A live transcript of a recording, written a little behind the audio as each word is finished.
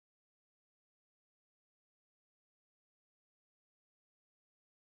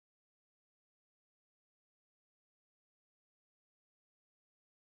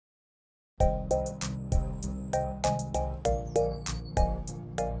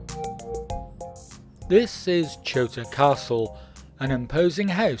This is Chota Castle, an imposing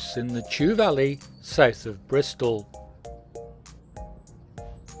house in the Chew Valley, south of Bristol.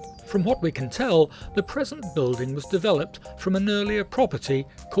 From what we can tell, the present building was developed from an earlier property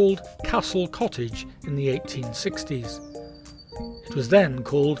called Castle Cottage in the 1860s. It was then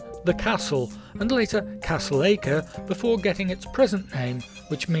called the Castle and later Castle Acre before getting its present name,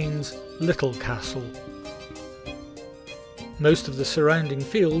 which means Little Castle. Most of the surrounding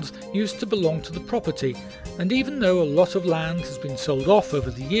fields used to belong to the property, and even though a lot of land has been sold off over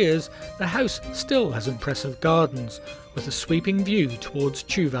the years, the house still has impressive gardens, with a sweeping view towards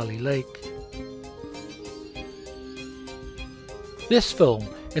Chew Valley Lake. This film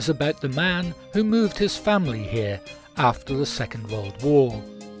is about the man who moved his family here after the Second World War.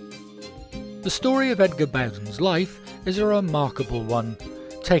 The story of Edgar Bowden's life is a remarkable one,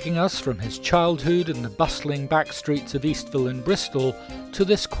 taking us from his childhood in the bustling back streets of Eastville in Bristol to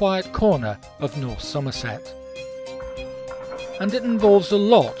this quiet corner of North Somerset. And it involves a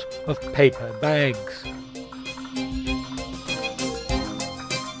lot of paper bags.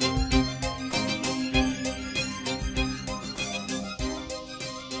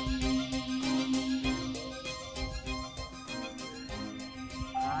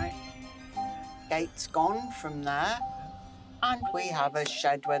 Right, gate's gone from there. And we have a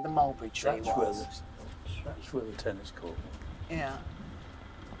shed where the mulberry tree was. That's where the tennis court was. Yeah.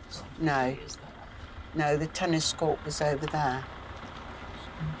 No, the tennis court was over there.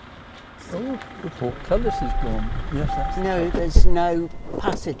 Oh, the portcullis is gone. Yes, that's... No, there's no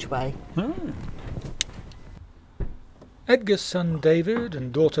passageway. Oh. Edgar's son David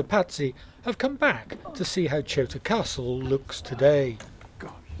and daughter Patsy have come back to see how Chota Castle looks today.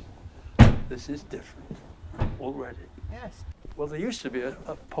 Gosh, this is different already. Yes. Well, there used to be a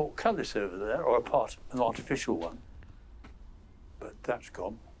portcullis over there, or an artificial one, but that's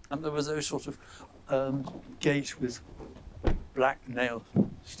gone. And there was those sort of gates with black nail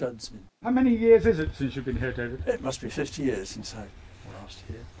studs in. How many years is it since you've been here, David? It must be 50 years since I last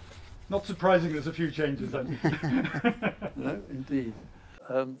here. Not surprising there's a few changes then. No, indeed.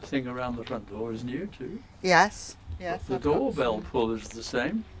 The thing around the front door is new too. Yes. Yes. The doorbell pull is the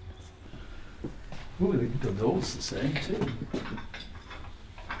same. Oh, the door's the same too.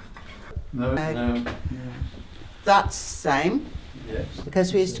 No. Yeah. That's the same. Yes.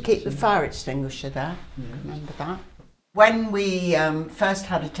 Because we used to keep the fire extinguisher there. Yes. Remember that? When we first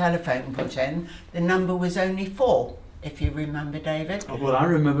had a telephone put in, the number was only 4, if you remember, David. Oh, well, I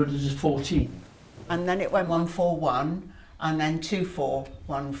remember it as 14. And then it went 141, and then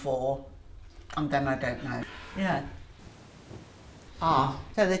 2414, and then I don't know. Yeah. Ah,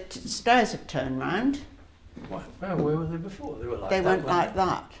 so the stairs have turned round. Well, where were they before? They were like They that. went like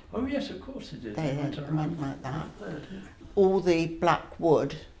that. Oh yes, of course they did. They went went like that. There, didn't they? All the black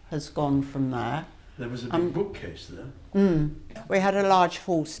wood has gone from there. There was a big bookcase there. We had a large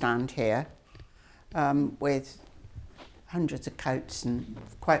hall stand here with hundreds of coats and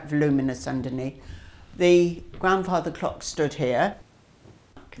quite voluminous underneath. The grandfather clock stood here.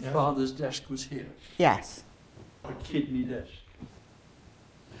 Father's desk was here. Yes. A kidney desk.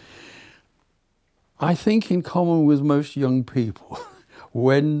 I think in common with most young people,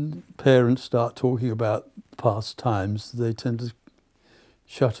 when parents start talking about past times, they tend to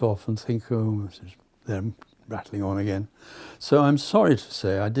shut off and think, oh, they're rattling on again. So I'm sorry to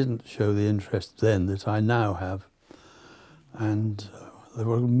say I didn't show the interest then that I now have. And there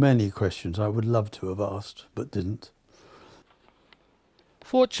were many questions I would love to have asked, but didn't.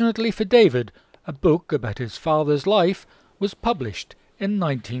 Fortunately for David, a book about his father's life was published in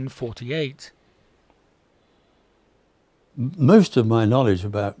 1948. Most of my knowledge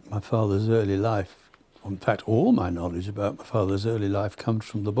about my father's early life, in fact all my knowledge about my father's early life, comes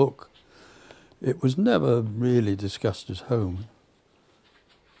from the book. It was never really discussed at home.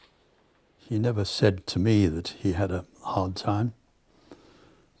 He never said to me that he had a hard time,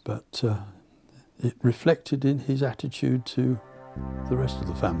 but it reflected in his attitude to the rest of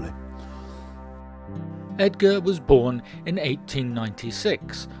the family. Edgar was born in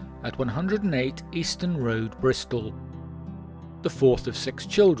 1896 at 108 Easton Road, Bristol. The fourth of 6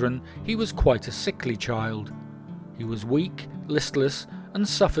 children, he was quite a sickly child. He was weak, listless, and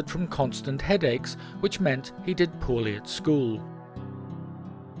suffered from constant headaches, which meant he did poorly at school.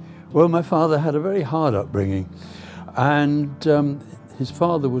 Well, my father had a very hard upbringing, and his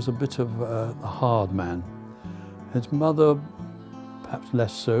father was a bit of a hard man. His mother, perhaps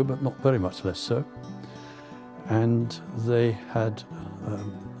less so, but not very much less so. And they had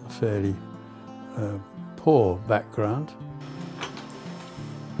a fairly poor background.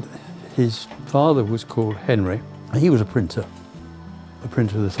 His father was called Henry. He was a printer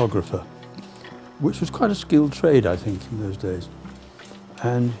lithographer, which was quite a skilled trade, I think, in those days.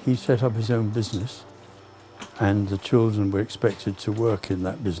 And he set up his own business, and the children were expected to work in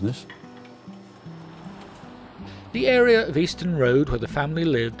that business. The area of Easton Road where the family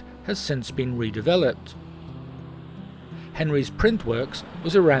lived has since been redeveloped. Henry's print works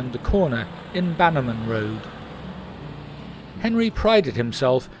was around the corner in Bannerman Road. Henry prided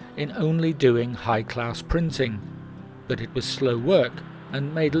himself in only doing high-class printing, but it was slow work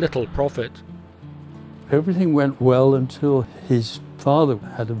and made little profit. Everything went well until his father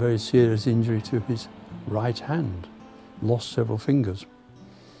had a very serious injury to his right hand, lost several fingers,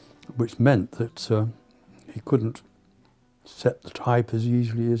 which meant that he couldn't set the type as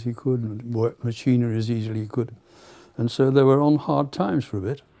easily as he could and work machinery as easily as he could. And so they were on hard times for a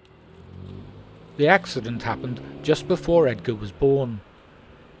bit. The accident happened just before Edgar was born.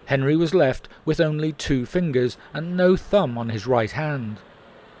 Henry was left with only 2 fingers and no thumb on his right hand.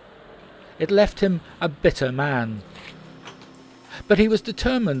 It left him a bitter man. But he was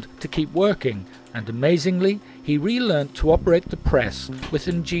determined to keep working, and amazingly, he relearnt to operate the press with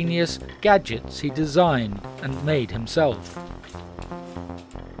ingenious gadgets he designed and made himself.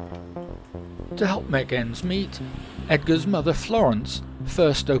 To help make ends meet, Edgar's mother Florence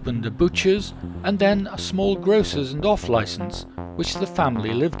first opened a butcher's and then a small grocer's and off licence, which the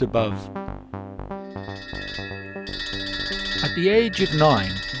family lived above. At the age of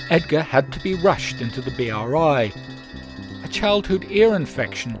 9, Edgar had to be rushed into the BRI. A childhood ear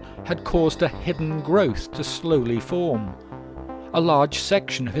infection had caused a hidden growth to slowly form. A large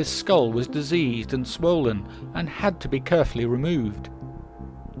section of his skull was diseased and swollen and had to be carefully removed.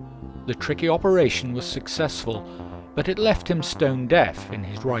 The tricky operation was successful, but it left him stone deaf in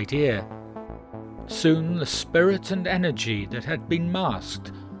his right ear. Soon the spirit and energy that had been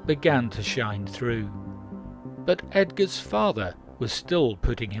masked began to shine through. But Edgar's father was still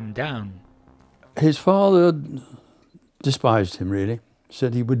putting him down. His father despised him, really.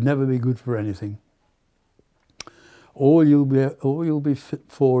 Said he would never be good for anything. All you'll be fit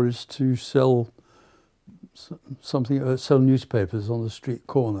for is to sell sell newspapers on the street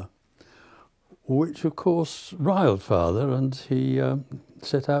corner, which of course riled father, and he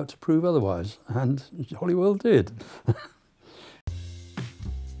set out to prove otherwise, and jolly well did.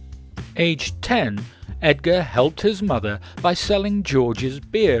 Aged 10, Edgar helped his mother by selling George's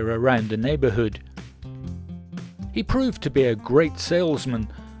beer around the neighbourhood. He proved to be a great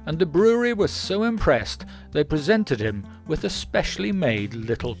salesman, and the brewery was so impressed they presented him with a specially made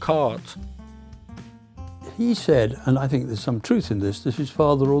little cart. He said, and I think there's some truth in this, that his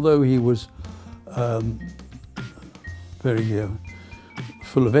father, although he was very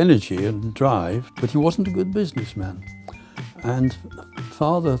full of energy and drive, but he wasn't a good businessman. And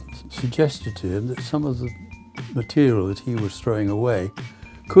father suggested to him that some of the material that he was throwing away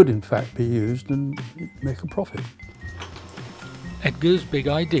could in fact be used and make a profit. Edgar's big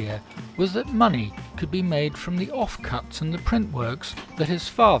idea was that money could be made from the offcuts and the print works that his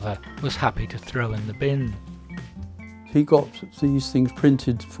father was happy to throw in the bin. He got these things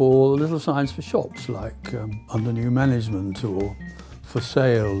printed for little signs for shops, like under new management or for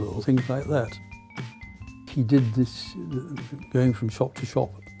sale or things like that. He did this going from shop to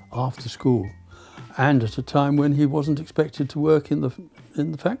shop after school, and at a time when he wasn't expected to work in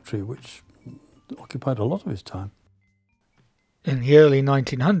the factory, which occupied a lot of his time. In the early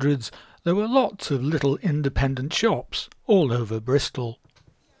 1900s, there were lots of little independent shops all over Bristol.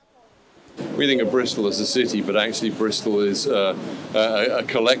 We think of Bristol as a city, but actually Bristol is a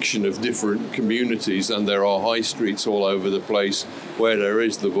collection of different communities, and there are high streets all over the place where there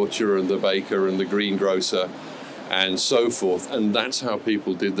is the butcher and the baker and the greengrocer and so forth, and that's how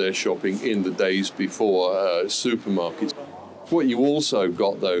people did their shopping in the days before supermarkets. What you also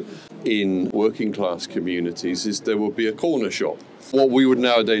got, though, in working class communities is there would be a corner shop. What we would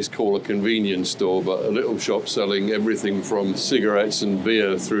nowadays call a convenience store, but a little shop selling everything from cigarettes and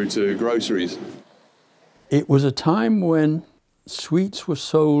beer through to groceries. It was a time when sweets were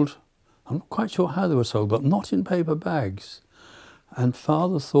sold, I'm not quite sure how they were sold, but not in paper bags. And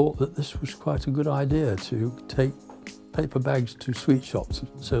father thought that this was quite a good idea to take paper bags to sweet shops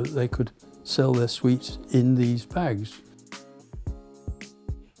so that they could sell their sweets in these bags.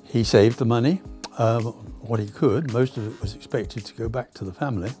 He saved the money, what he could. Most of it was expected to go back to the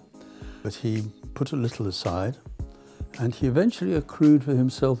family, but he put a little aside, and he eventually accrued for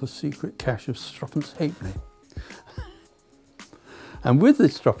himself a secret cash of threepence halfpenny. And with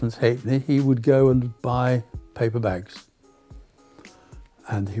this threepence halfpenny, he would go and buy paper bags.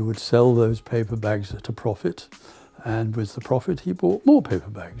 And he would sell those paper bags at a profit, And with the profit he bought more paper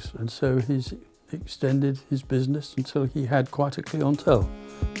bags, and so he's extended his business until he had quite a clientele.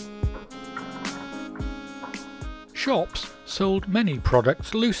 Shops sold many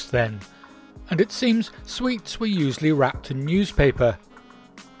products loose then, and it seems sweets were usually wrapped in newspaper.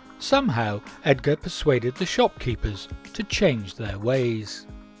 Somehow Edgar persuaded the shopkeepers to change their ways.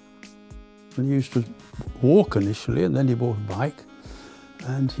 He used to walk initially, and then he bought a bike,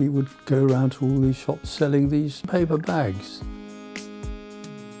 and he would go around to all these shops selling these paper bags.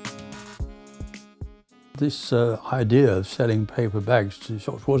 This idea of selling paper bags to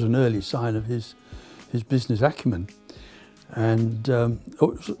shops was an early sign of his business acumen, and it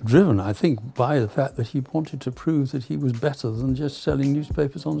was driven, I think, by the fact that he wanted to prove that he was better than just selling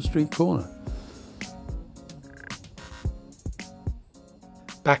newspapers on the street corner.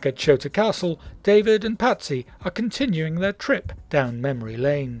 Back at Chota Castle, David and Patsy are continuing their trip down memory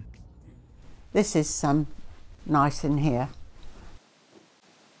lane. This is nice in here.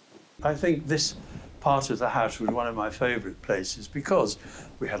 I think this part of the house was one of my favourite places because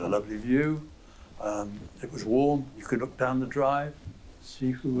we had a lovely view. It was warm. You could look down the drive,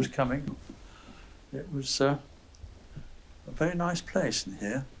 see who was coming. It was a very nice place in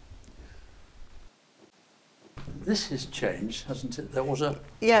here. This has changed, hasn't it? There was a...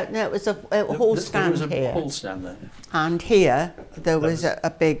 Yeah, no, it was a hall stand here. There was a hall stand there. And here there was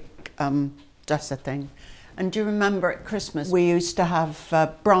a big dresser thing. And do you remember at Christmas we used to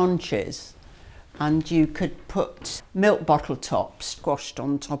have branches, and you could put milk bottle tops squashed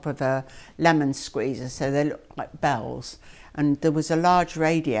on top of a lemon squeezer so they looked like bells. And there was a large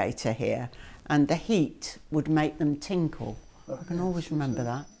radiator here, and the heat would make them tinkle. I can always remember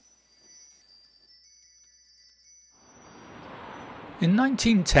that. In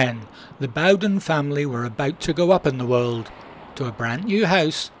 1910, the Bowden family were about to go up in the world to a brand new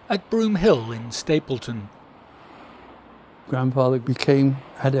house at Broom Hill in Stapleton. Grandfather became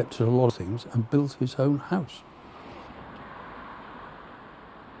adept at a lot of things and built his own house.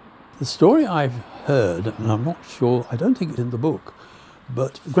 The story I've heard, and I'm not sure, I don't think it's in the book,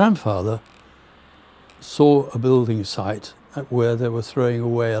 but grandfather saw a building site where they were throwing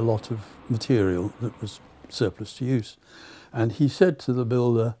away a lot of material that was surplus to use. And he said to the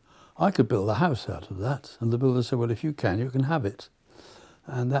builder, I could build a house out of that. And the builder said, well, if you can have it.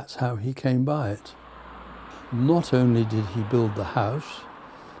 And that's how he came by it. Not only did he build the house,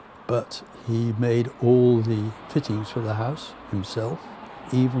 but he made all the fittings for the house himself,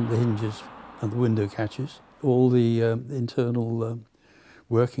 even the hinges and the window catches. All the internal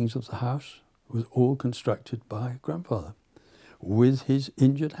workings of the house was all constructed by grandfather with his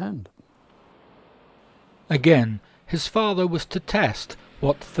injured hand. Again, his father was to test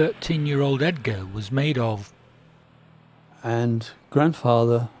what 13-year-old Edgar was made of. And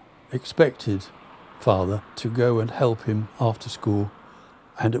grandfather expected father to go and help him after school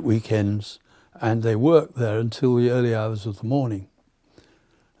and at weekends, and they worked there until the early hours of the morning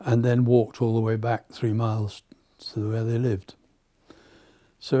and then walked all the way back 3 miles to where they lived.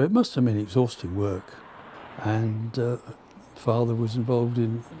 So it must have been exhausting work, and father was involved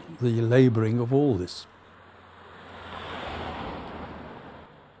in the labouring of all this.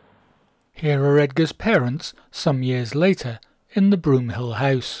 Here are Edgar's parents some years later in the Broom Hill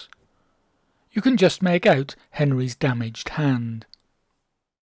house. You can just make out Henry's damaged hand.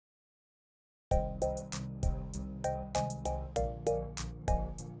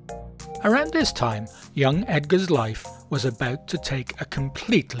 Around this time, young Edgar's life was about to take a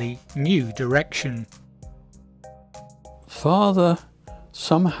completely new direction. Father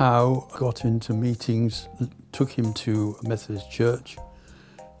somehow got into meetings that took him to a Methodist church.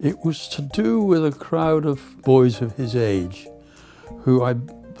 It was to do with a crowd of boys of his age who I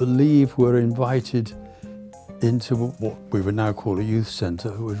believe were invited into what we would now call a youth centre,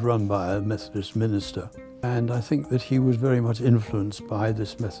 who was run by a Methodist minister. And I think that he was very much influenced by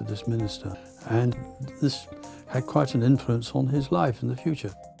this Methodist minister, and this had quite an influence on his life in the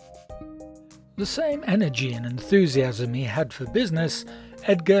future. The same energy and enthusiasm he had for business,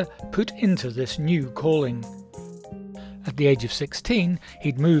 Edgar put into this new calling. At the age of 16,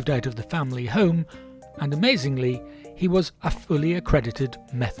 he'd moved out of the family home, and amazingly, he was a fully accredited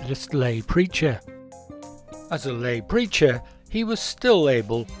Methodist lay preacher. As a lay preacher, he was still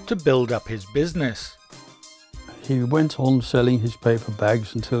able to build up his business. He went on selling his paper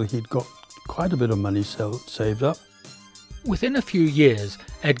bags until he'd got quite a bit of money saved up. Within a few years,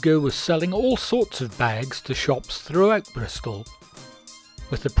 Edgar was selling all sorts of bags to shops throughout Bristol.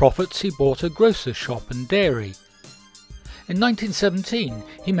 With the profits, he bought a grocer's shop and dairy. In 1917,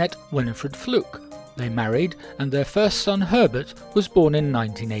 he met Winifred Fluke. They married, and their first son Herbert was born in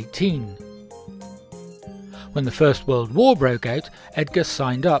 1918. When the First World War broke out, Edgar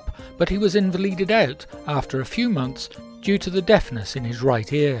signed up, but he was invalided out after a few months due to the deafness in his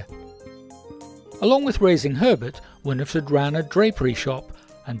right ear. Along with raising Herbert, Winifred ran a drapery shop,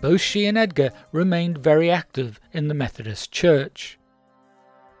 and both she and Edgar remained very active in the Methodist Church.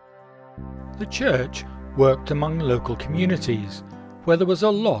 The church worked among local communities, where there was a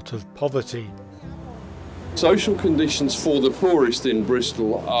lot of poverty. Social conditions for the poorest in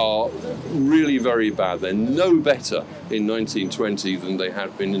Bristol are really very bad. They're no better in 1920 than they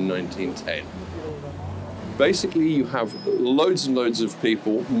had been in 1910. Basically, you have loads and loads of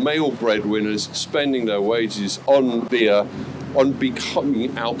people, male breadwinners, spending their wages on beer, on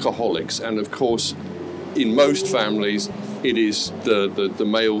becoming alcoholics. And of course, in most families, it is the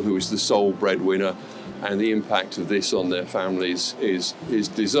male who is the sole breadwinner, and the impact of this on their families is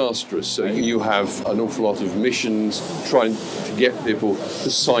disastrous. So you have an awful lot of missions trying to get people to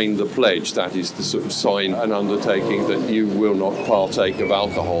sign the pledge, that is, to sort of sign an undertaking that you will not partake of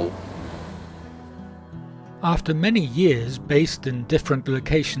alcohol. After many years based in different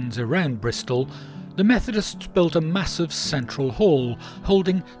locations around Bristol, the Methodists built a massive central hall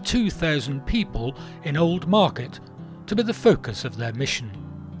holding 2,000 people in Old Market to be the focus of their mission.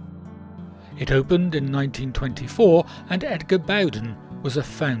 It opened in 1924 and Edgar Bowden was a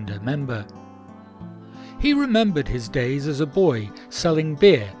founder member. He remembered his days as a boy selling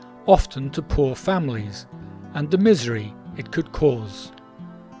beer, often to poor families, and the misery it could cause.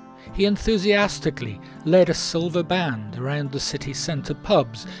 He enthusiastically led a silver band around the city centre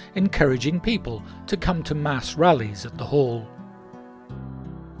pubs, encouraging people to come to mass rallies at the hall.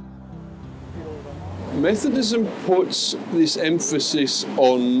 Methodism puts this emphasis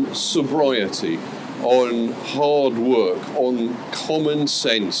on sobriety, on hard work, on common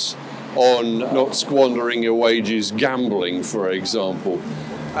sense, on not squandering your wages gambling, for example.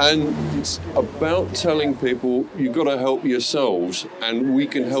 And it's about telling people you've got to help yourselves and we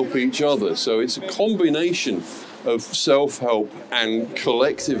can help each other. So it's a combination of self-help and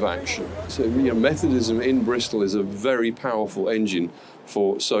collective action. So Methodism in Bristol is a very powerful engine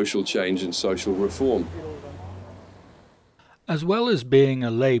for social change and social reform. As well as being a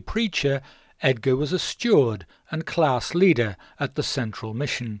lay preacher, Edgar was a steward and class leader at the Central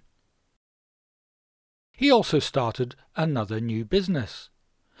Mission. He also started another new business.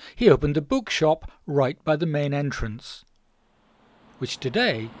 He opened a bookshop right by the main entrance, which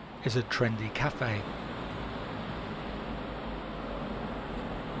today is a trendy cafe.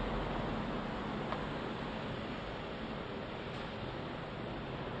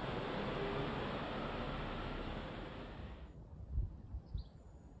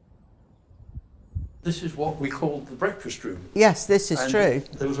 This is what we called the breakfast room. Yes, this is And true.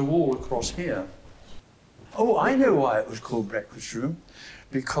 There was a wall across here. Oh, I know why it was called breakfast room.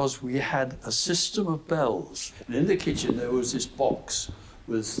 Because we had a system of bells. And in the kitchen there was this box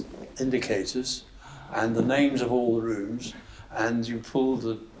with indicators and the names of all the rooms, and you pulled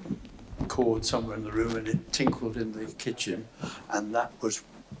the cord somewhere in the room and it tinkled in the kitchen, and that was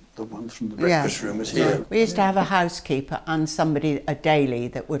the one from the breakfast room is here. We used to have a housekeeper and somebody, a daily,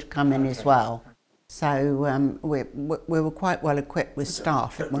 that would come in as well. So we were quite well equipped with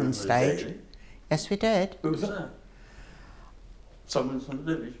staff at one stage. Yes, we did. Who was that? Someone from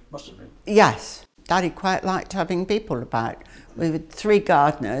the village, must have been. Yes, Daddy quite liked having people about. We had 3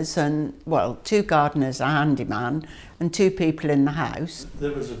 gardeners and, well, 2 gardeners, a handyman, and 2 people in the house.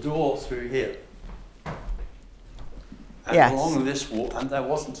 There was a door through here. And Yes. along this wall, and there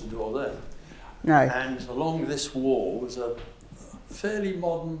wasn't a door there. No. And along this wall was a fairly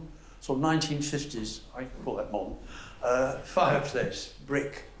modern, sort of 1950s, I can call that modern, fireplace,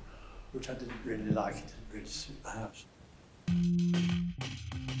 brick, which I didn't really like. It didn't really suit the house.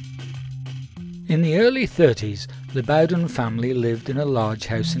 In the early 30s, the Bowden family lived in a large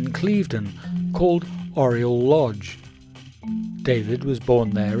house in Clevedon called Oriel Lodge. David was born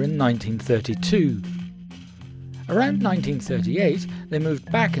there in 1932. Around 1938, they moved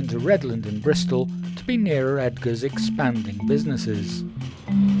back into Redland in Bristol to be nearer Edgar's expanding businesses.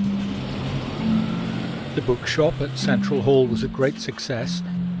 The bookshop at Central Hall was a great success,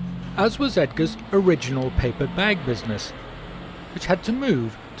 as was Edgar's original paper bag business, which had to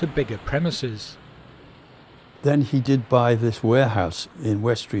move to bigger premises. Then he did buy this warehouse in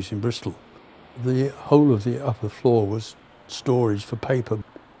West Street in Bristol. The whole of the upper floor was storage for paper.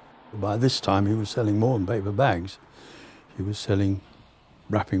 By this time he was selling more than paper bags. He was selling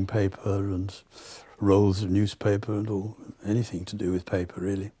wrapping paper and rolls of newspaper and anything to do with paper,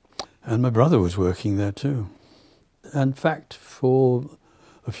 really. And my brother was working there too. In fact, for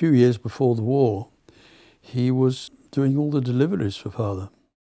a few years before the war, he was doing all the deliveries for Father.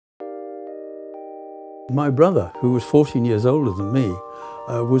 My brother, who was 14 years older than me,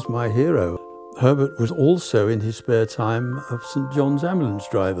 was my hero. Herbert was also, in his spare time, a St John's ambulance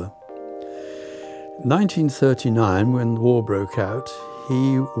driver. 1939, when the war broke out,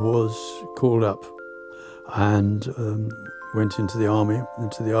 he was called up and went into the army,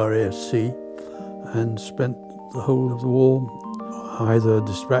 into the RASC, and spent the whole of the war either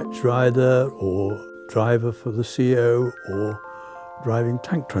dispatch rider or driver for the CO or driving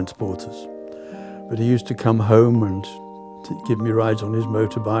tank transporters. But he used to come home and give me rides on his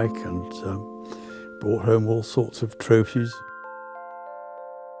motorbike and brought home all sorts of trophies.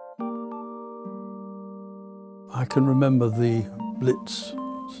 I can remember the Blitz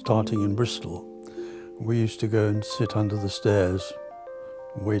starting in Bristol. We used to go and sit under the stairs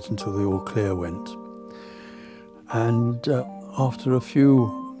and wait until the all clear went. And after a few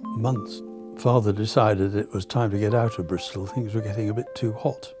months, Father decided it was time to get out of Bristol. Things were getting a bit too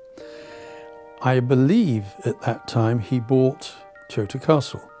hot. I believe at that time he bought Chota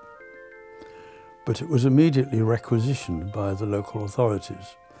Castle, but it was immediately requisitioned by the local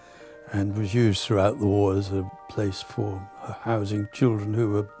authorities and was used throughout the war as a place for housing children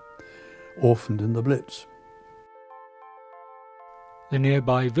who were orphaned in the Blitz. The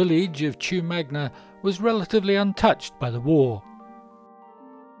nearby village of Chew Magna was relatively untouched by the war.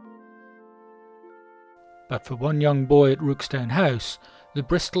 But for one young boy at Rookstone House, the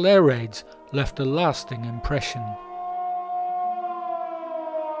Bristol air raids left a lasting impression.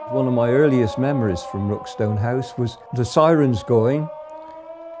 One of my earliest memories from Rookstone House was the sirens going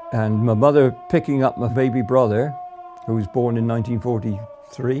and my mother picking up my baby brother, who was born in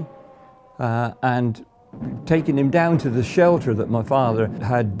 1943, and taking him down to the shelter that my father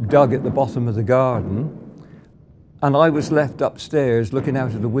had dug at the bottom of the garden. And I was left upstairs looking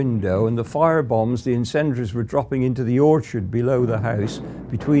out of the window, and the fire bombs, the incendiaries, were dropping into the orchard below the house,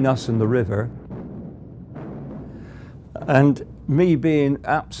 between us and the river. And me being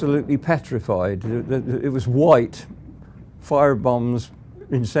absolutely petrified. It was white. Fire bombs,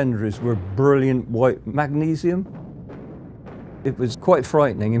 incendiaries were brilliant white magnesium. It was quite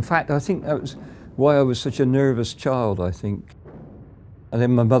frightening. In fact, I think that was why I was such a nervous child, I think. And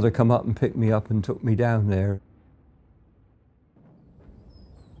then my mother come up and picked me up and took me down there.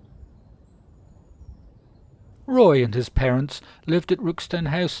 Roy and his parents lived at Rookstone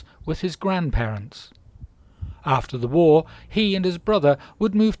House with his grandparents. After the war, he and his brother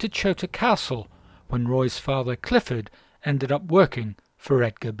would move to Chota Castle when Roy's father Clifford ended up working for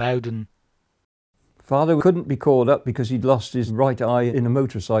Edgar Bowden. Father couldn't be called up because he'd lost his right eye in a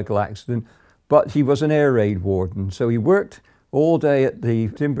motorcycle accident, but he was an air raid warden, so he worked all day at the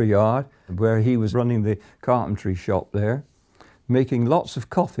timber yard where he was running the carpentry shop there, making lots of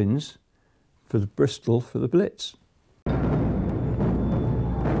coffins for the Bristol for the Blitz.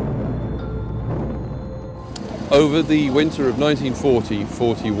 Over the winter of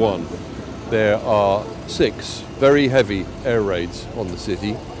 1940-41, there are 6 very heavy air raids on the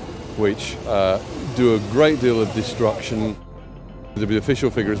city, which do a great deal of destruction. The official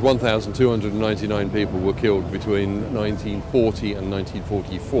figure is 1,299 people were killed between 1940 and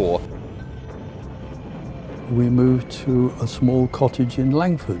 1944. We moved to a small cottage in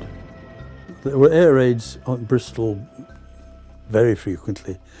Langford. There were air raids on Bristol very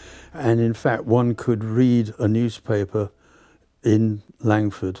frequently, and in fact one could read a newspaper in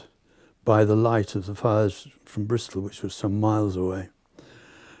Langford by the light of the fires from Bristol, which was some miles away.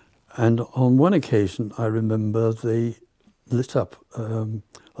 And on one occasion I remember they lit up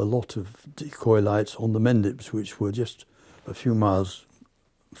a lot of decoy lights on the Mendips, which were just a few miles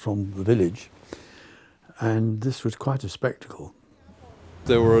from the village, and this was quite a spectacle.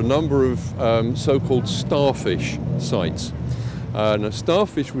 There were a number of so-called starfish sites. Now,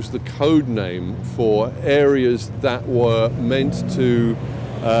 starfish was the code name for areas that were meant to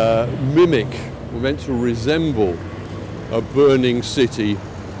mimic, were meant to resemble a burning city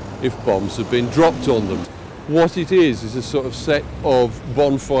if bombs had been dropped on them. What it is a sort of set of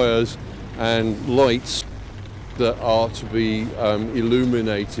bonfires and lights that are to be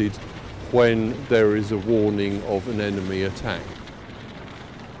illuminated when there is a warning of an enemy attack.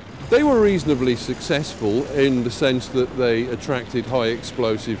 They were reasonably successful in the sense that they attracted high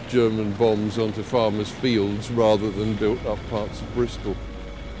explosive German bombs onto farmers' fields rather than built up parts of Bristol.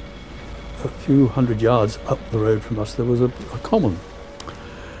 A few hundred yards up the road from us there was a common,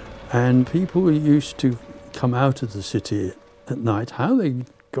 and people used to come out of the city at night. How they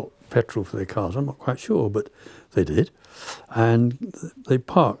got petrol for their cars I'm not quite sure, but they did, and they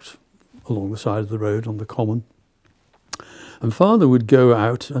parked along the side of the road on the common. And Father would go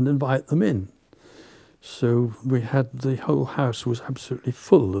out and invite them in. So we had, the whole house was absolutely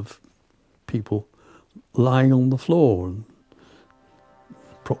full of people lying on the floor and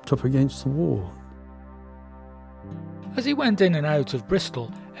propped up against the wall. As he went in and out of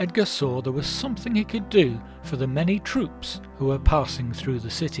Bristol, Edgar saw there was something he could do for the many troops who were passing through the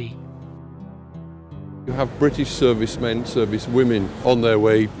city. You have British servicemen, servicewomen on their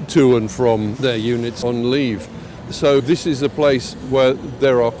way to and from their units on leave. So this is a place where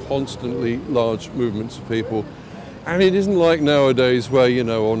there are constantly large movements of people. And it isn't like nowadays where, you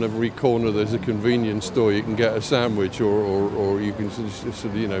know, on every corner there's a convenience store you can get a sandwich or you can sort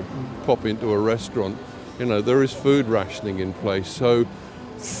of, you know, pop into a restaurant. You know, there is food rationing in place. So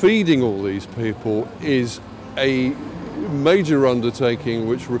feeding all these people is a major undertaking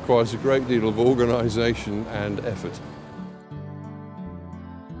which requires a great deal of organisation and effort.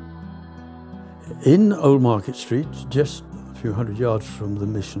 In Old Market Street, just a few hundred yards from the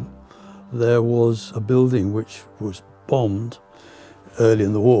mission, there was a building which was bombed early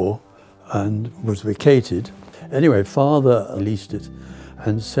in the war and was vacated. Anyway, Father leased it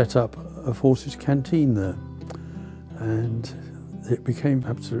and set up a forces canteen there, and it became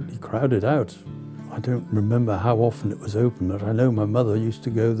absolutely crowded out. I don't remember how often it was open, but I know my mother used to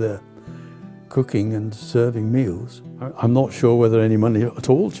go there cooking and serving meals. I'm not sure whether any money at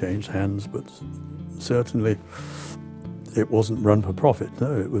all changed hands, but certainly it wasn't run for profit.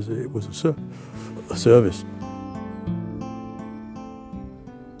 No, it was a service.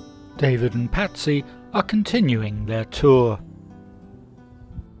 David and Patsy are continuing their tour.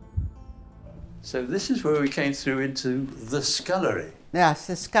 So this is where we came through into the scullery. Yes,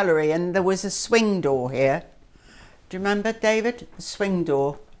 the scullery, and there was a swing door here. Do you remember, David? The swing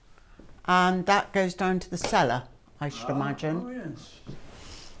door. And that goes down to the cellar, I should imagine. Oh, yes.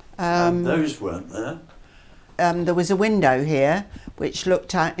 And those weren't there. There was a window here which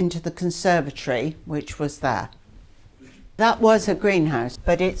looked out into the conservatory, which was there. That was a greenhouse,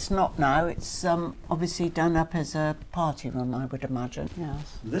 but it's not now. It's obviously done up as a party room, I would imagine.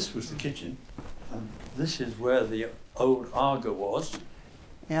 Yes. This was the kitchen, and this is where the old Arga was.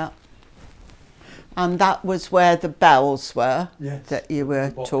 Yeah. And that was where the bells were, yes, that you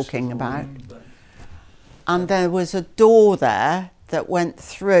were talking about. And there was a door there that went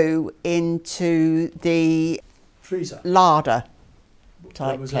through into the freezer larder type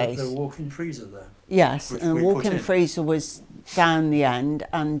there was place. a walk-in freezer there. Yes, and the walk-in freezer was down the end,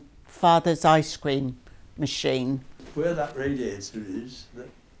 and Father's ice cream machine. Where that radiator is,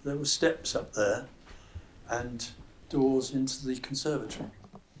 there were steps up there and doors into the conservatory.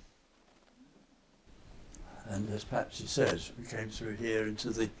 And as Patsy says, we came through here into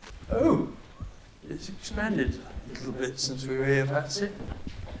the... Oh! It's expanded a little bit since we were here, Patsy.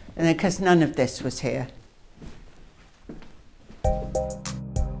 And because none of this was here.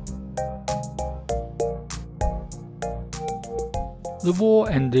 The war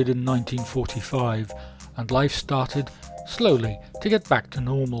ended in 1945 and life started slowly to get back to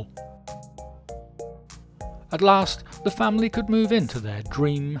normal. At last, the family could move into their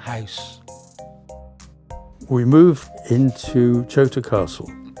dream house. We moved into Chota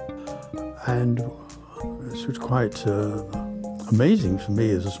Castle, and this was quite amazing for me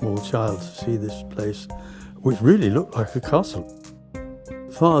as a small child to see this place, which really looked like a castle.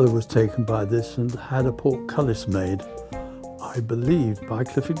 Father was taken by this and had a portcullis made, I believe, by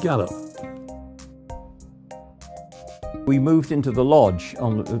Clifford Gallup. We moved into the lodge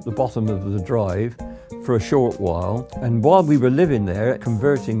at the bottom of the drive for a short while, and while we were living there,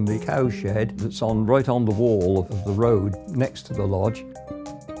 converting the cowshed that's right on the wall of the road next to the lodge,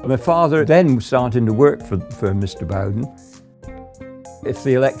 my father then was starting to work for Mr. Bowden. If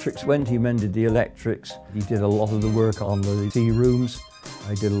the electrics went, he mended the electrics. He did a lot of the work on the tea rooms.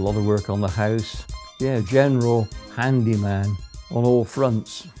 I did a lot of work on the house. Yeah, general handyman on all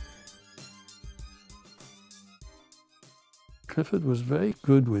fronts. Clifford was very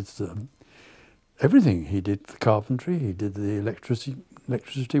good with everything. He did the carpentry, he did the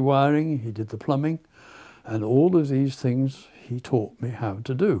electricity wiring, he did the plumbing, and all of these things he taught me how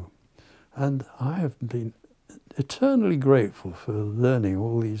to do. And I have been eternally grateful for learning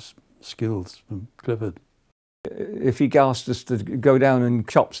all these skills from Clifford. If he asked us to go down and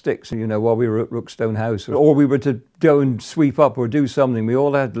chop sticks, you know, while we were at Rookstone House, or we were to go and sweep up or do something, we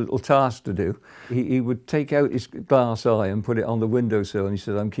all had little tasks to do. He would take out his glass eye and put it on the windowsill, and he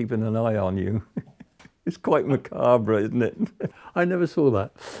said, "I'm keeping an eye on you." It's quite macabre, isn't it? I never saw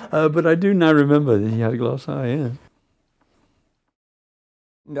that, but I do now remember that he had a glass eye, yeah.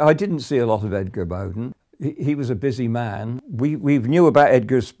 I didn't see a lot of Edgar Bowden. He was a busy man. We knew about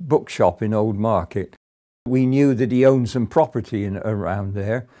Edgar's bookshop in Old Market. We knew that he owned some property around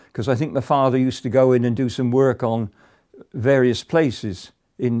there, because I think my father used to go in and do some work on various places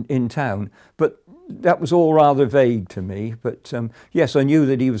in town. But that was all rather vague to me, but yes, I knew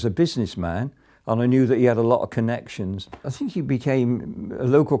that he was a businessman and I knew that he had a lot of connections. I think he became a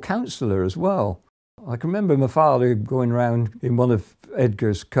local councillor as well. I can remember my father going around in one of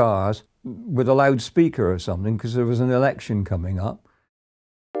Edgar's cars with a loudspeaker or something because there was an election coming up.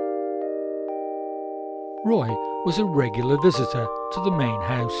 Roy was a regular visitor to the main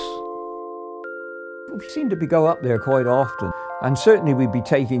house. We seemed to go up there quite often, and certainly we'd be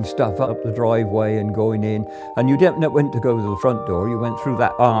taking stuff up the driveway and going in, and you didn't want to go to the front door, you went through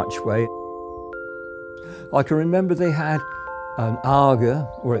that archway. I can remember they had an Aga,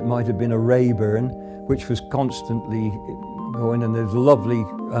 or it might have been a Rayburn, which was constantly going, and there's a lovely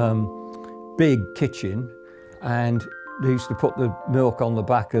big kitchen, and they used to put the milk on the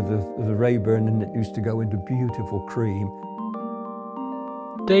back of the Rayburn and it used to go into beautiful cream.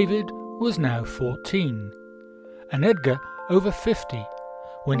 David was now 14 and Edgar over 50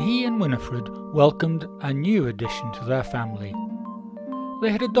 when he and Winifred welcomed a new addition to their family.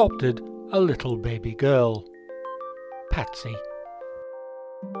 They had adopted a little baby girl, Patsy.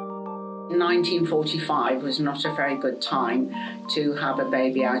 1945 was not a very good time to have a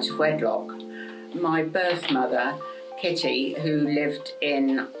baby out of wedlock. My birth mother, Kitty, who lived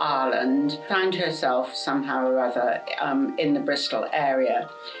in Ireland, found herself somehow or other in the Bristol area.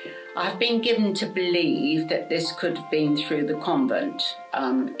 I've been given to believe that this could have been through the convent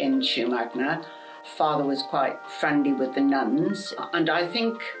in Chew Magna. Father was quite friendly with the nuns, and I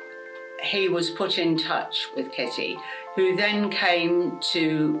think he was put in touch with Kitty, who then came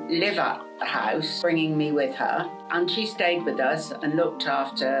to live at the house, bringing me with her, and she stayed with us and looked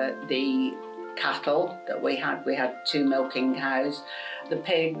after the cattle that we had. We had 2 milking cows, the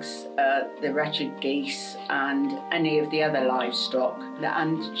pigs, the wretched geese, and any of the other livestock,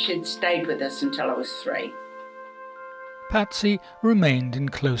 and she'd stayed with us until I was 3. Patsy remained in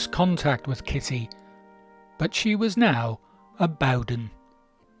close contact with Kitty, but she was now a Bowden.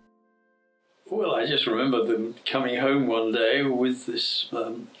 Well, I just remember them coming home one day with this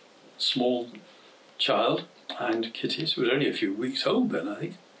small child, and Kitty, she was only a few weeks old then, I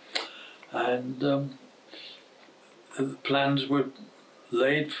think, and the plans were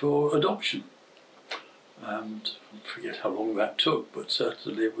laid for adoption. And I forget how long that took, but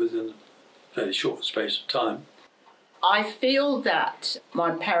certainly within a very short space of time. I feel that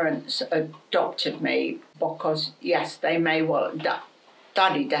my parents adopted me because, yes, they may well...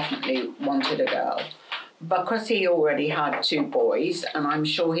 Daddy definitely wanted a girl because he already had 2 boys, and I'm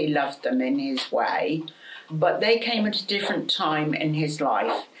sure he loved them in his way, but they came at a different time in his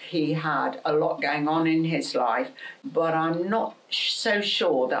life. He had a lot going on in his life, but I'm not so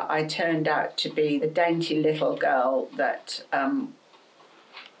sure that I turned out to be the dainty little girl that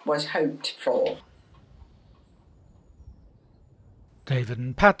was hoped for. David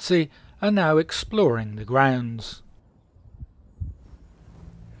and Patsy are now exploring the grounds.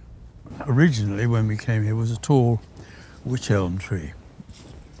 Originally, when we came here, was a tall wych elm tree,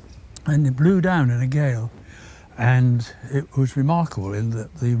 and it blew down in a gale, and it was remarkable in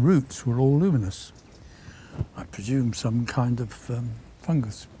that the roots were all luminous. I presume some kind of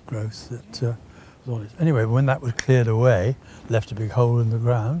fungus growth that was on it. Anyway, when that was cleared away, left a big hole in the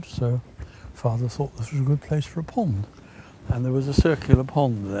ground, so Father thought this was a good place for a pond, and there was a circular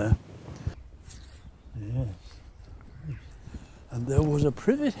pond there. Yes. And there was a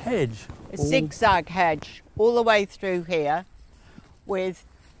privet hedge. A zigzag hedge all the way through here with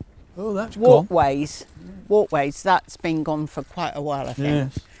walkways. Walkways, that's been gone for quite a while, I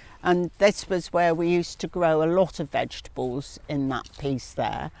think. Yes. And this was where we used to grow a lot of vegetables in that piece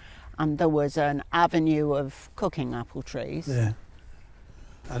there. And there was an avenue of cooking apple trees. Yeah.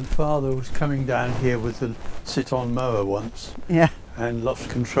 And Father was coming down here with a sit-on mower once. Yeah. And lost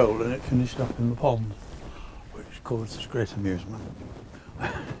control, and it finished up in the pond, which caused us great amusement.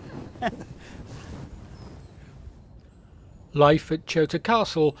 Life at Chota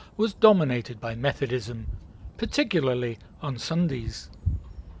Castle was dominated by Methodism, particularly on Sundays.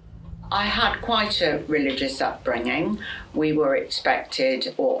 I had quite a religious upbringing. We were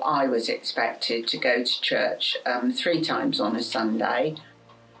expected, or I was expected, to go to church 3 times on a Sunday.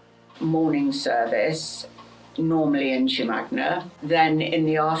 Morning service, normally in Chew Magna. Then in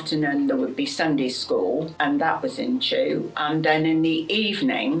the afternoon there would be Sunday school, and that was in Chew. And then in the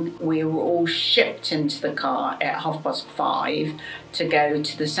evening we were all shipped into the car at 5:30 to go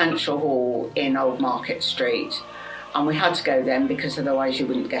to the Central Hall in Old Market Street. And we had to go then because otherwise you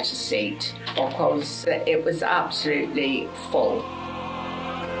wouldn't get a seat, because it was absolutely full.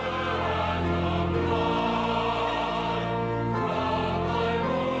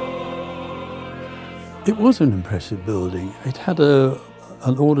 It was an impressive building. It had a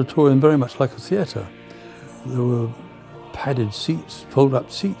an auditorium very much like a theatre. There were padded seats,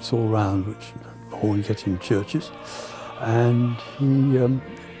 fold-up seats all round, which all you get in churches. And he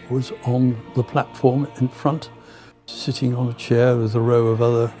was on the platform in front, sitting on a chair with a row of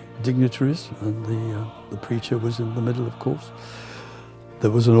other dignitaries, and the preacher was in the middle, of course.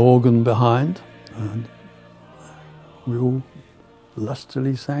 There was an organ behind, and we all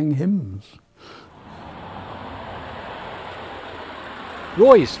lustily sang hymns.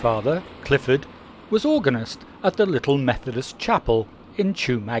 Roy's father, Clifford, was organist at the little Methodist chapel in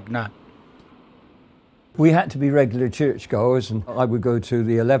Chew Magna. We had to be regular churchgoers, and I would go to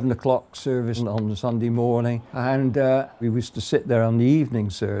the 11 o'clock service on the Sunday morning, and we used to sit there on the evening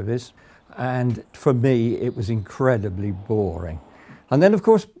service, and for me it was incredibly boring. And then, of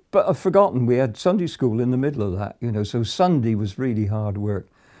course, but I've forgotten, we had Sunday school in the middle of that, you know, so Sunday was really hard work.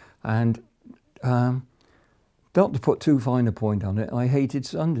 And not to put too fine a point on it, I hated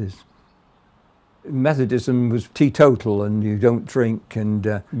Sundays. Methodism was teetotal and you don't drink,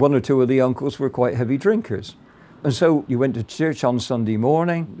 and one or two of the uncles were quite heavy drinkers. And so you went to church on Sunday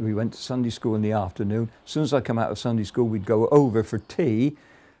morning, we went to Sunday school in the afternoon. As soon as I come out of Sunday school, we'd go over for tea,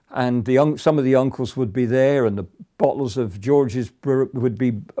 and some of the uncles would be there, and the bottles of George's would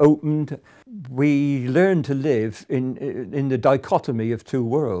be opened. We learned to live in the dichotomy of two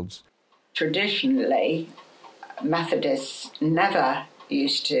worlds. Traditionally, Methodists never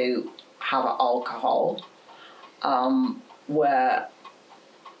used to have alcohol, were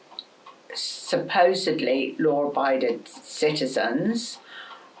supposedly law-abiding citizens,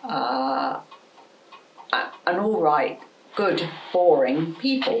 and all right, good, boring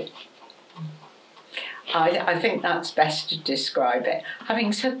people. I think that's best to describe it.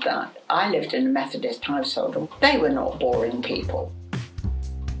 Having said that, I lived in a Methodist household. They were not boring people.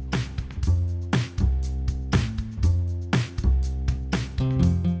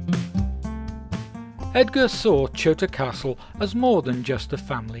 Edgar saw Chota Castle as more than just a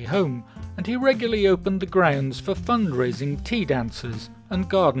family home, and he regularly opened the grounds for fundraising tea dances and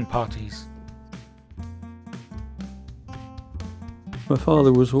garden parties. My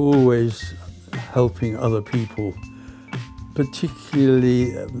father was always helping other people,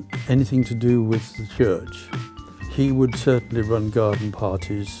 particularly anything to do with the church. He would certainly run garden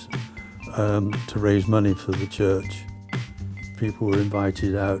parties to raise money for the church. People were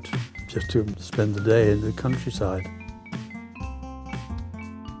invited out just to spend the day in the countryside.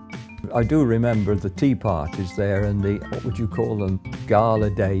 I do remember the tea parties there and the, what would you call them, gala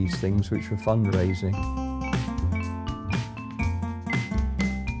days, things which were fundraising.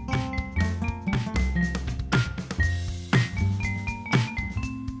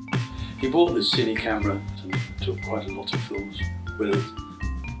 He bought this cine camera and took quite a lot of films with it.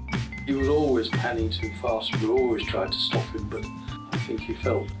 He was always panning too fast. We always tried to stop him, but I think he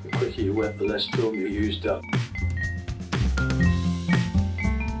felt the quicker you went, the less film you used up.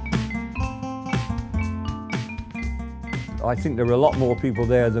 I think there were a lot more people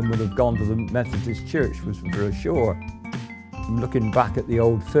there than would have gone to the Methodist church, was for sure. Looking back at the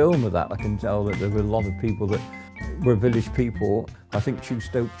old film of that, I can tell that there were a lot of people that were village people. I think Chew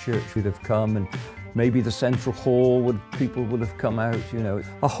Church would have come, and maybe the Central Hall people would have come out, you know.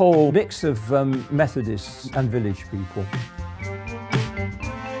 A whole mix of Methodists and village people.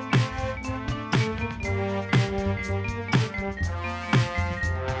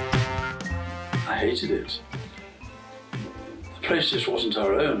 I hated it. The place just wasn't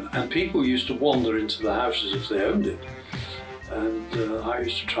our own, and people used to wander into the house as if they owned it. And I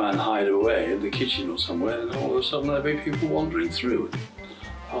used to try and hide away in the kitchen or somewhere, and all of a sudden there'd be people wandering through,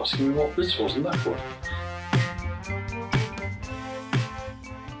 asking me what this was and that was.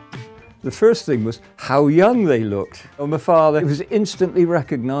 The first thing was how young they looked. Oh, my father was instantly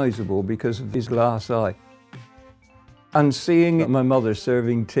recognisable because of his glass eye. And seeing my mother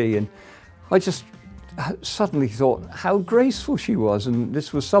serving tea, and I just suddenly thought how graceful she was, and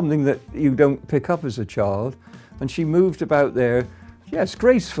this was something that you don't pick up as a child. And she moved about there, yes,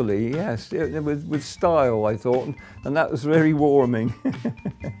 gracefully, yes, with style, I thought, and that was very warming.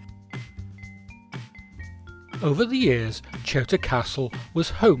 Over the years, Chota Castle was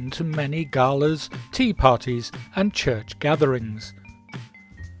home to many galas, tea parties and church gatherings.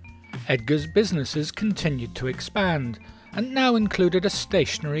 Edgar's businesses continued to expand, and now included a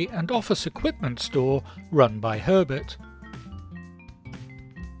stationery and office equipment store run by Herbert.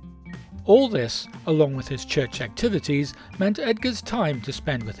 All this, along with his church activities, meant Edgar's time to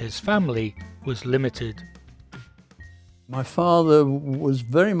spend with his family was limited. My father was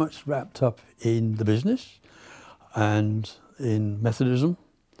very much wrapped up in the business and in Methodism,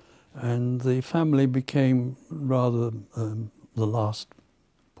 and the family became rather the last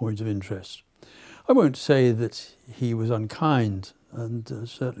point of interest. I won't say that he was unkind and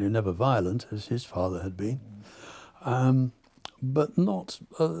certainly never violent, as his father had been, but not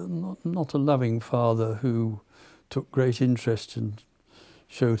a loving father who took great interest and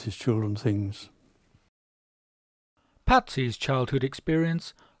showed his children things. Patsy's childhood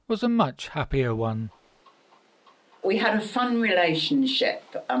experience was a much happier one. We had a fun relationship,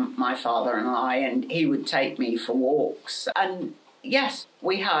 my father and I, and he would take me for walks. And yes,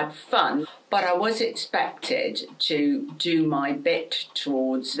 we had fun, but I was expected to do my bit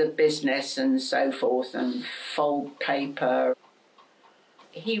towards the business and so forth and fold paper.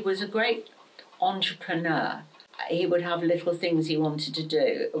 He was a great entrepreneur. He would have little things he wanted to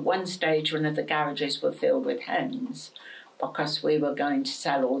do. At one stage, one of the garages were filled with hens because we were going to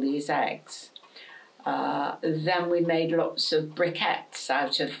sell all these eggs. Then we made lots of briquettes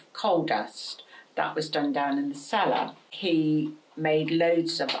out of coal dust. That was done down in the cellar. He made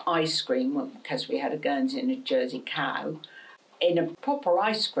loads of ice cream because we had a Guernsey and a Jersey cow in a proper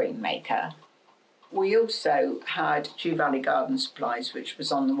ice cream maker. We also had Chew Garden Supplies, which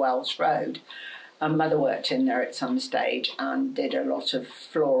was on the Wells Road. And Mother worked in there at some stage and did a lot of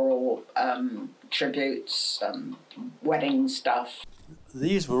floral tributes, wedding stuff.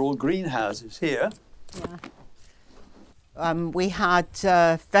 These were all greenhouses here. Yeah. We had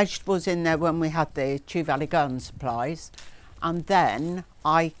vegetables in there when we had the Chew Valley Garden Supplies, and then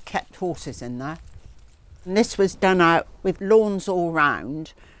I kept horses in there. And this was done out with lawns all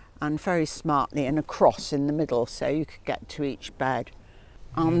round and very smartly, and a cross in the middle so you could get to each bed.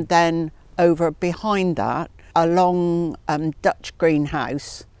 And then over behind that, a long Dutch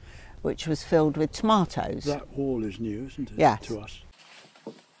greenhouse which was filled with tomatoes. That wall is new, isn't it? Yes. To us.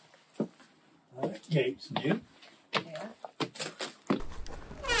 That gate's new. Yeah.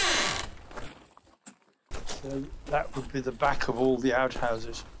 So that would be the back of all the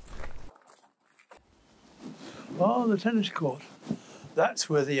outhouses. Oh, the tennis court. That's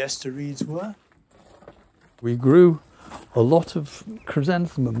where the Esther Reeds were. We grew a lot of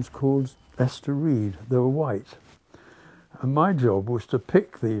chrysanthemums called Esther Reed. They were white. And my job was to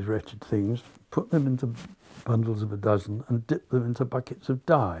pick these wretched things, put them into bundles of a dozen and dip them into buckets of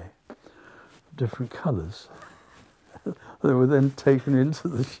dye, different colours. They were then taken into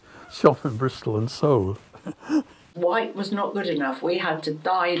the shop in Bristol and sold. White was not good enough. We had to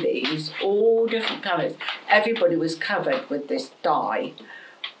dye these all different colours. Everybody was covered with this dye.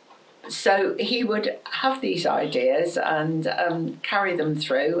 So he would have these ideas and carry them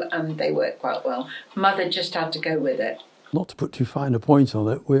through, and they worked quite well. Mother just had to go with it. Not to put too fine a point on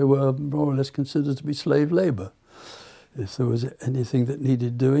it, we were more or less considered to be slave labour. If there was anything that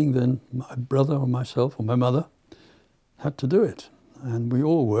needed doing, then my brother or myself or my mother had to do it. And we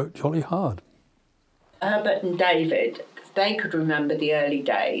all worked jolly hard. Herbert and David, they could remember the early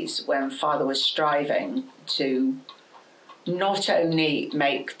days when Father was striving to not only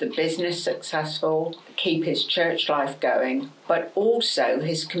make the business successful, keep his church life going, but also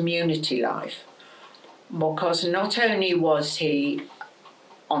his community life. Because not only was he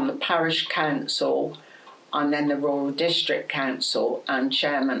on the parish council and then the rural district council and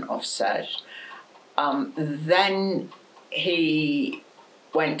chairman of such, then he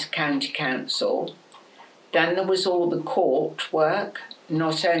went to county council. Then there was all the court work.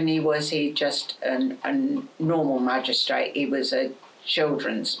 Not only was he just a normal magistrate, he was a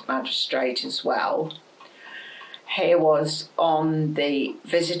children's magistrate as well. He was on the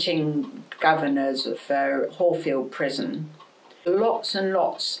visiting governors for Horfield Prison. Lots and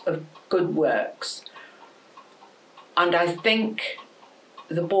lots of good works. And I think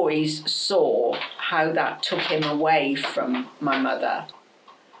the boys saw how that took him away from my mother.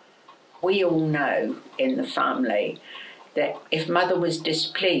 We all know in the family that if Mother was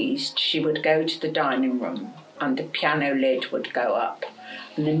displeased, she would go to the dining room and the piano lid would go up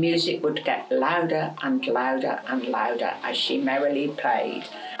and the music would get louder and louder and louder as she merrily played.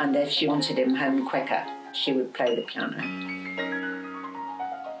 And if she wanted him home quicker, she would play the piano.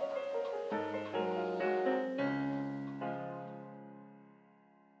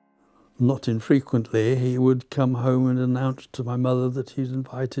 Not infrequently, he would come home and announce to my mother that he'd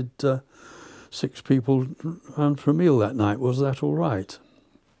invited 6 people round for a meal that night. Was that all right?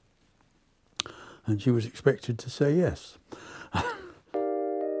 And she was expected to say yes.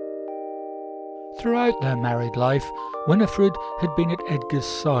 Throughout their married life, Winifred had been at Edgar's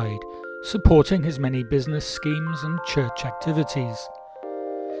side, supporting his many business schemes and church activities.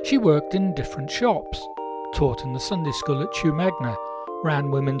 She worked in different shops, taught in the Sunday school at Chew Magna,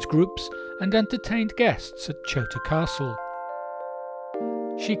 ran women's groups and entertained guests at Chota Castle.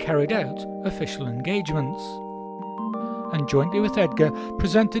 She carried out official engagements. and jointly with Edgar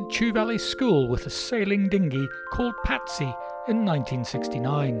presented Chew Valley School with a sailing dinghy called Patsy in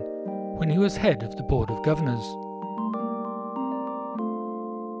 1969, when he was head of the Board of Governors.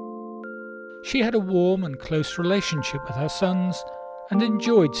 She had a warm and close relationship with her sons and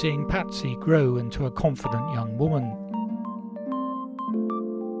enjoyed seeing Patsy grow into a confident young woman.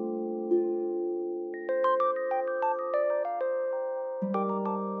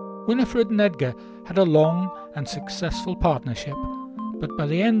 Winifred and Edgar had a long and successful partnership, but by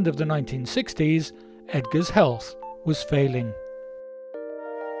the end of the 1960s, Edgar's health was failing.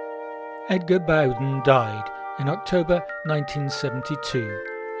 Edgar Bowden died in October 1972,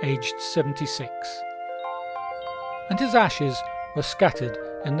 aged 76, and his ashes were scattered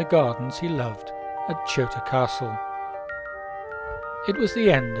in the gardens he loved at Chota Castle. It was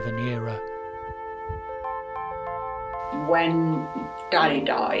the end of an era. When Daddy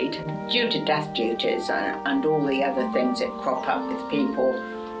died, due to death duties and all the other things that crop up with people,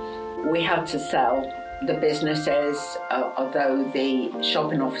 we had to sell the businesses, although the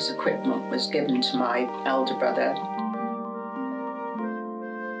shopping office equipment was given to my elder brother.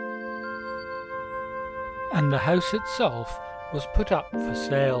 And the house itself was put up for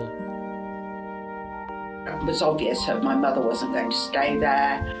sale. It was obvious that my mother wasn't going to stay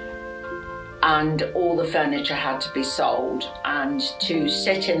there, and all the furniture had to be sold, and to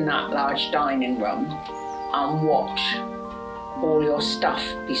sit in that large dining room and watch all your stuff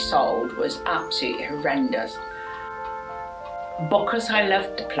be sold was absolutely horrendous. Because I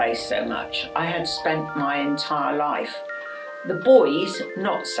loved the place so much, I had spent my entire life. The boys,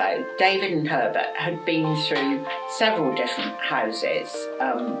 not so. David and Herbert had been through several different houses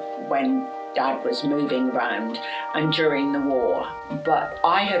when Dad was moving around and during the war, but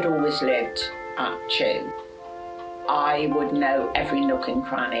I had always lived at Chew. I would know every nook and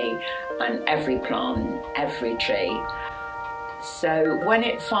cranny and every plant, every tree. So when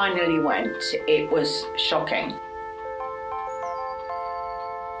it finally went, it was shocking.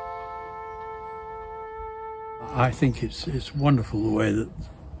 I think it's wonderful the way that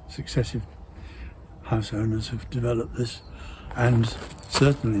successive house owners have developed this, and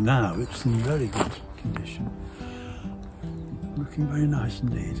certainly now it's in very good condition. Looking very nice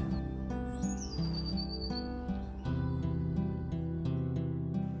indeed.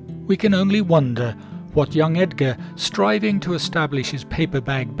 We can only wonder what young Edgar, striving to establish his paper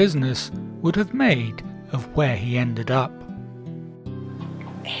bag business, would have made of where he ended up.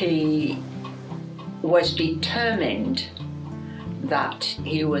 He was determined that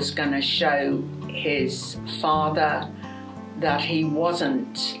he was going to show his father that he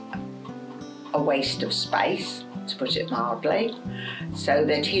wasn't a waste of space, to put it mildly, so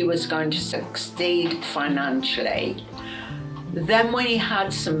that he was going to succeed financially. Then when he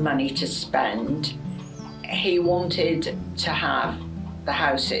had some money to spend, he wanted to have the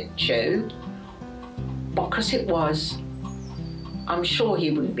house at Chew, because it was, I'm sure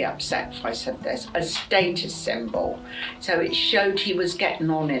he wouldn't be upset if I said this, a status symbol. So it showed he was getting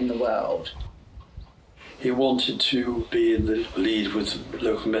on in the world. He wanted to be in the lead with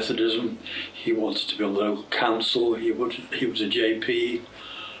local Methodism. He wanted to be on the local council. He was a JP.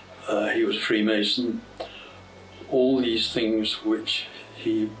 He was a Freemason. All these things which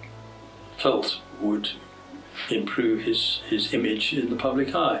he felt would improve his image in the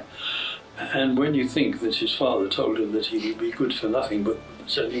public eye. And when you think that his father told him that he would be good for nothing but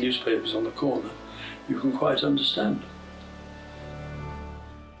selling newspapers on the corner, you can quite understand.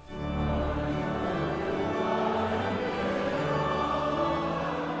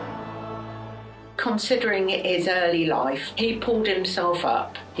 Considering his early life, he pulled himself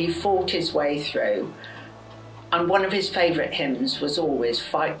up, he fought his way through, and one of his favourite hymns was always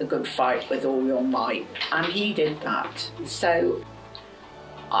 "Fight the good fight with all your might," and he did that. So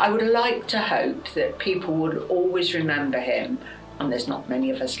I would like to hope that people would always remember him, and there's not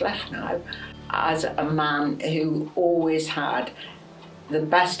many of us left now, as a man who always had the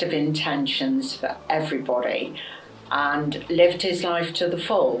best of intentions for everybody and lived his life to the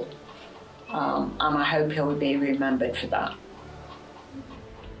full. And I hope he'll be remembered for that.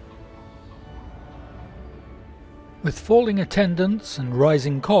 With falling attendance and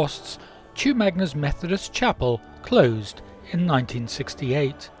rising costs, Chew Magna's Methodist chapel closed in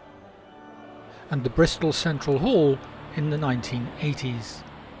 1968, and the Bristol Central Hall in the 1980s.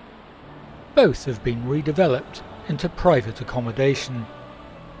 Both have been redeveloped into private accommodation.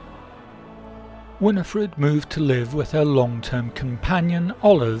 Winifred moved to live with her long-term companion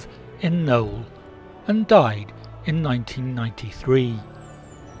Olive in Knowle and died in 1993.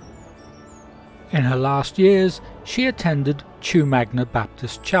 In her last years, she attended Chew Magna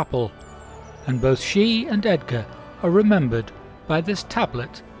Baptist Chapel, and both she and Edgar are remembered by this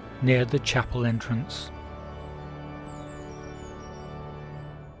tablet near the chapel entrance.